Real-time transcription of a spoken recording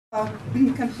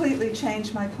Completely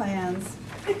changed my plans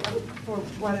for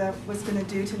what I was going to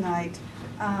do tonight.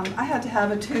 I had to have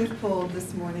a tooth pulled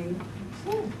this morning,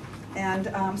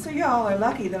 and so y'all are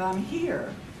lucky that I'm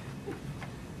here.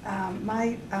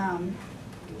 My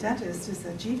dentist is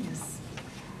a genius.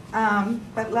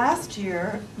 But last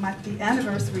year, the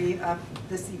anniversary of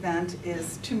this event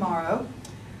is tomorrow.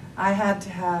 I had to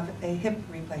have a hip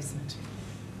replacement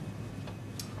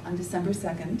on December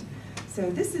 2nd. So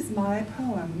this is my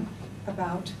poem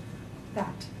about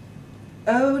that.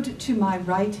 Ode to my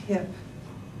right hip.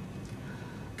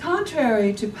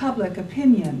 Contrary to public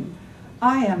opinion,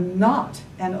 I am not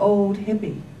an old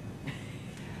hippie.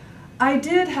 I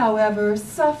did, however,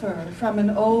 suffer from an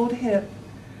old hip,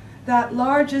 that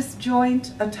largest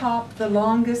joint atop the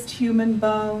longest human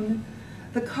bone,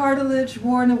 the cartilage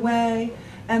worn away,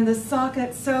 and the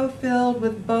socket so filled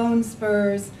with bone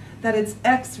spurs that its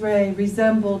X-ray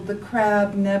resembled the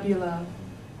Crab Nebula.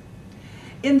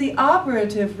 In the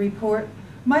operative report,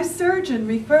 my surgeon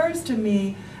refers to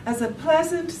me as a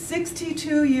pleasant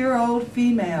 62-year-old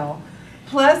female.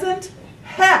 Pleasant?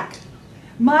 Heck!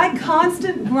 My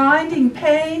constant grinding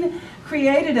pain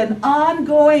created an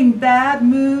ongoing bad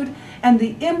mood and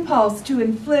the impulse to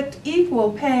inflict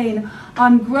equal pain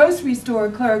on grocery store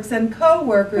clerks and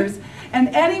co-workers and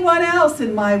anyone else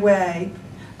in my way.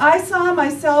 I saw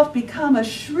myself become a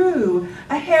shrew,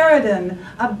 a harridan,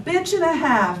 a bitch and a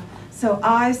half, so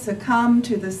I succumbed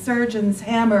to the surgeon's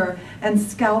hammer and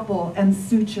scalpel and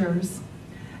sutures.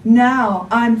 Now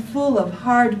I'm full of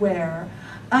hardware,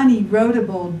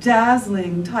 unerodible,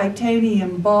 dazzling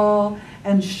titanium ball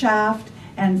and shaft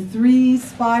and 3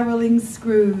 spiraling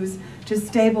screws to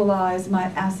stabilize my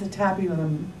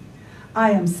acetabulum.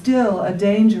 I am still a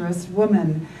dangerous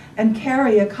woman and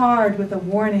carry a card with a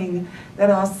warning that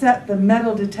I'll set the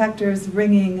metal detectors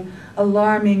ringing,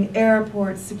 alarming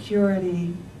airport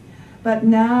security. But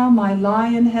now my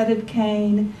lion-headed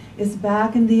cane is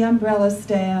back in the umbrella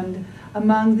stand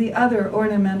among the other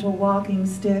ornamental walking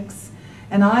sticks,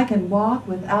 and I can walk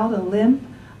without a limp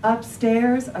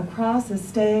upstairs across a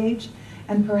stage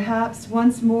and perhaps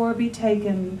once more be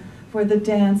taken for the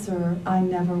dancer I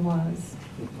never was.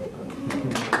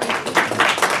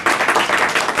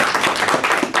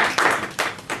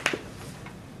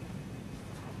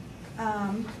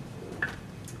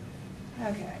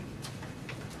 Okay.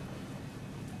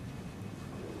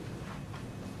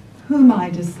 Whom I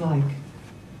dislike.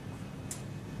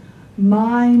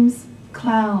 Mimes,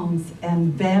 clowns,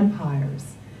 and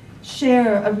vampires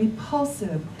share a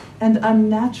repulsive and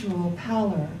unnatural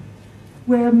pallor,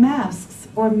 wear masks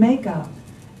or makeup,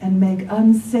 and make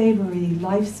unsavory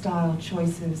lifestyle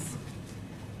choices.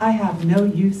 I have no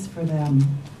use for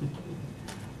them.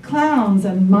 Clowns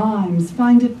and mimes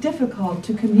find it difficult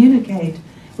to communicate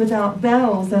without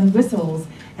bells and whistles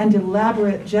and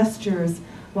elaborate gestures,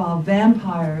 while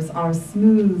vampires are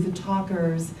smooth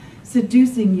talkers,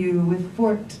 seducing you with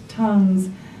forked tongues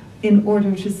in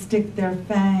order to stick their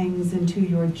fangs into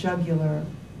your jugular.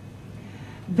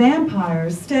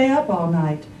 Vampires stay up all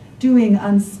night, doing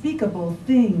unspeakable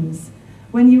things.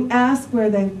 When you ask where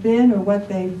they've been or what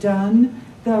they've done,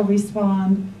 they'll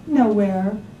respond,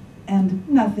 nowhere, and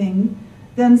nothing,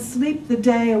 then sleep the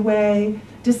day away,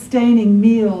 disdaining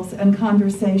meals and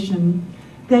conversation.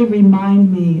 They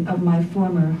remind me of my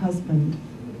former husband.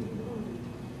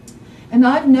 And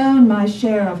I've known my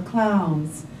share of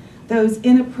clowns, those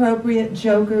inappropriate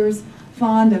jokers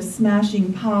fond of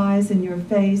smashing pies in your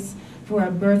face for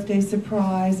a birthday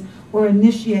surprise or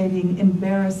initiating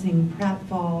embarrassing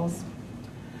pratfalls.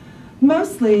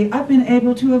 Mostly, I've been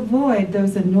able to avoid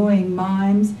those annoying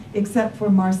mimes, except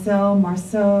for Marcel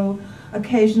Marceau,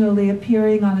 occasionally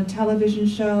appearing on a television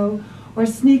show, or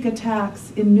sneak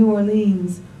attacks in New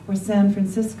Orleans or San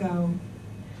Francisco.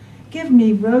 Give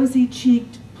me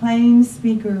rosy-cheeked, plain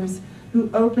speakers who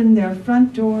open their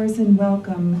front doors in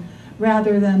welcome,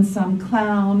 rather than some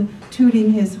clown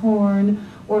tooting his horn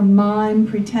or mime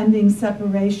pretending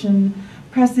separation,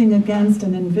 pressing against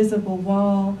an invisible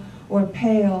wall, or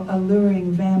pale,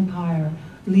 alluring vampire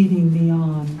leading me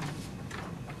on.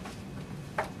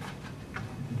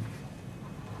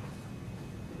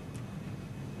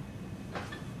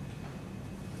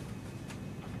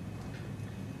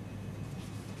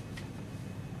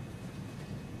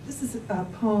 This is a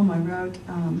poem I wrote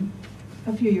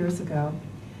a few years ago,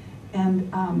 and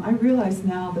I realize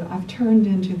now that I've turned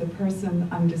into the person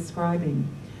I'm describing,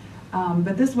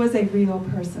 but this was a real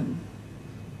person.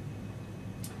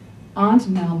 Aunt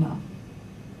Nelma.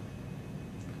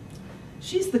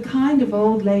 She's the kind of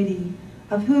old lady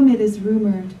of whom it is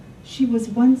rumored she was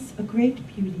once a great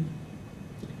beauty.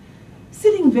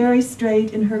 Sitting very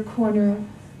straight in her corner,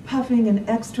 puffing an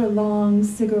extra long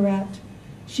cigarette,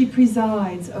 she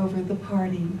presides over the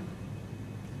party.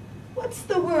 What's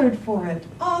the word for it?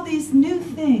 All these new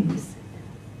things.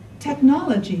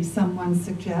 Technology, someone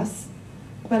suggests,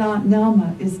 but Aunt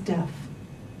Nelma is deaf.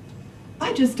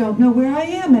 I just don't know where I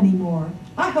am anymore.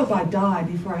 I hope I die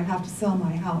before I have to sell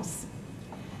my house.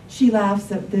 She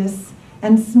laughs at this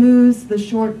and smooths the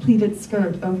short pleated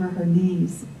skirt over her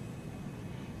knees.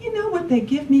 You know what they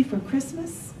give me for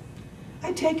Christmas?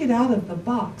 I take it out of the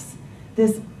box,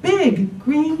 this big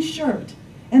green shirt,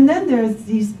 and then there's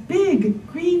these big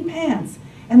green pants,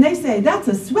 and they say that's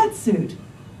a sweatsuit.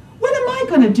 What am I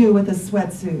going to do with a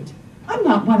sweatsuit? I'm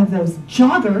not one of those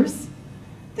joggers.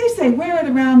 They say wear it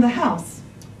around the house.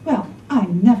 Well, I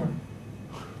never.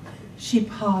 She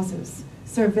pauses,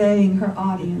 surveying her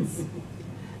audience.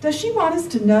 Does she want us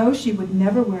to know she would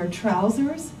never wear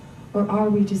trousers, or are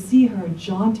we to see her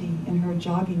jaunty in her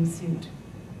jogging suit?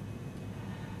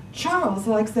 Charles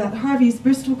likes that Harvey's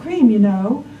Bristol cream, you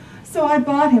know, so I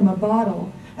bought him a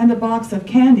bottle and a box of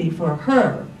candy for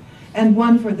her, and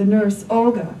one for the nurse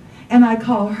Olga, and I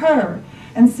call her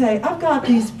and say, I've got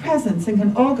these presents and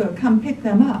can Olga come pick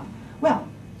them up? Well,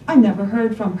 I never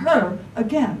heard from her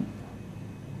again.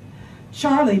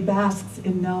 Charlie basks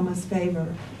in Nelma's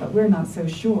favor, but we're not so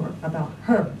sure about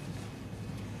her.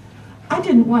 I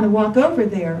didn't want to walk over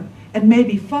there and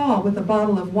maybe fall with a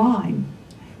bottle of wine.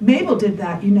 Mabel did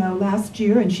that, you know, last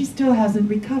year, and she still hasn't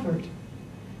recovered.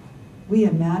 We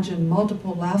imagine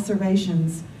multiple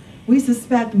lacerations. We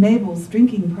suspect Mabel's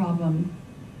drinking problem.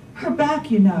 Her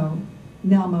back, you know.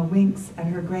 Nelma winks at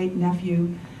her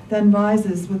great-nephew, then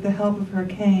rises with the help of her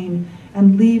cane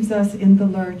and leaves us in the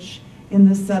lurch in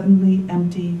the suddenly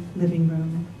empty living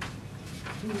room.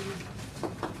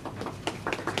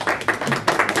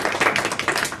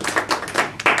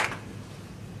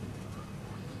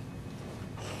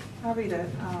 I'll read a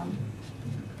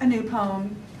new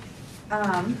poem.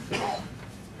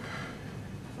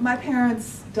 My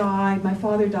parents died, my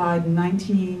father died in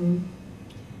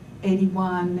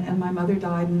 1981, and my mother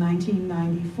died in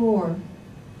 1994.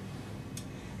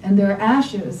 And their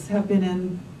ashes have been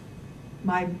in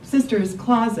my sister's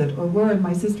closet, or were in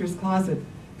my sister's closet,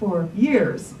 for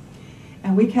years.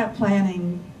 And we kept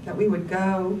planning that we would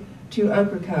go to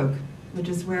Ocracoke, which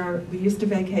is where we used to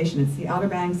vacation. It's the Outer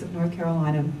Banks of North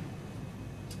Carolina,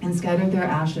 and scatter their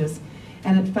ashes.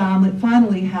 And it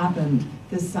finally happened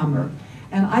this summer.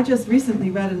 And I just recently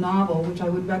read a novel, which I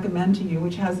would recommend to you,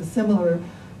 which has a similar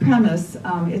premise.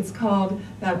 It's called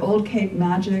That Old Cape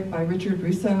Magic by Richard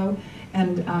Russo.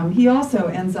 And he also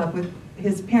ends up with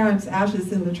his parents'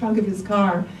 ashes in the trunk of his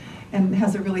car and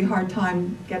has a really hard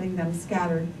time getting them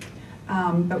scattered.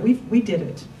 But we did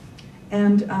it.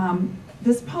 And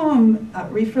this poem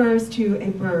refers to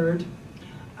a bird,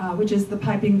 which is the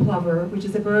piping plover, which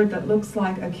is a bird that looks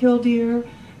like a killdeer,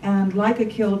 and like a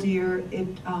killdeer, it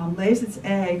lays its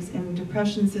eggs in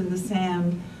depressions in the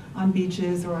sand on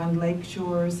beaches or on lake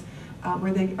shores,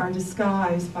 where they are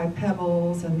disguised by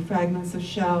pebbles and fragments of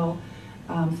shell,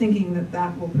 thinking that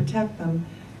that will protect them.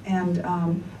 And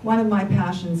one of my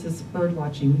passions is bird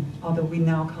watching, although we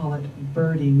now call it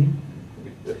birding.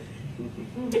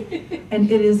 And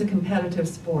it is a competitive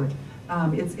sport.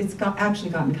 It's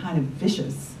actually gotten kind of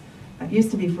vicious. It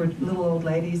used to be for little old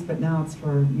ladies, but now it's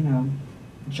for, you know,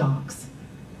 jocks,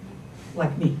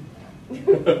 like me.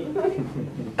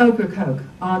 Ocracoke,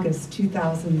 August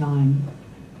 2009.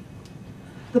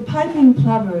 The piping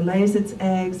plover lays its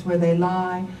eggs where they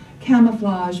lie,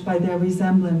 camouflaged by their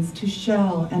resemblance to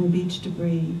shell and beach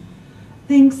debris,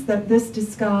 thinks that this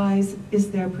disguise is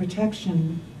their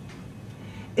protection.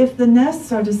 If the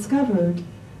nests are discovered,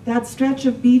 that stretch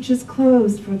of beach is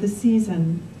closed for the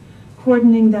season,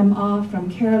 cordoning them off from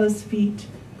careless feet,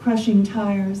 crushing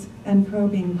tires, and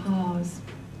probing paws.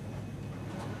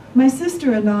 My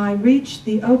sister and I reach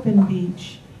the open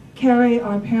beach, carry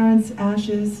our parents'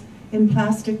 ashes in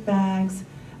plastic bags,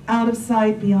 out of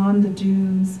sight beyond the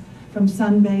dunes, from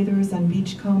sunbathers and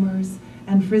beachcombers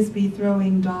and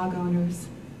frisbee-throwing dog owners.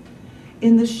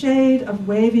 In the shade of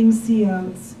waving sea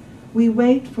oats, we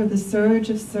wait for the surge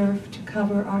of surf to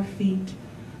cover our feet,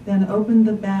 then open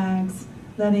the bags,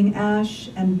 letting ash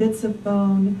and bits of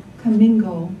bone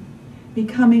commingle,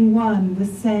 becoming one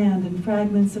with sand and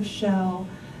fragments of shell,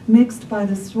 mixed by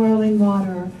the swirling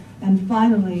water, and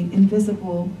finally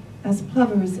invisible as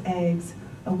plovers' eggs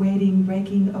awaiting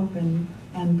breaking open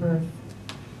and birth.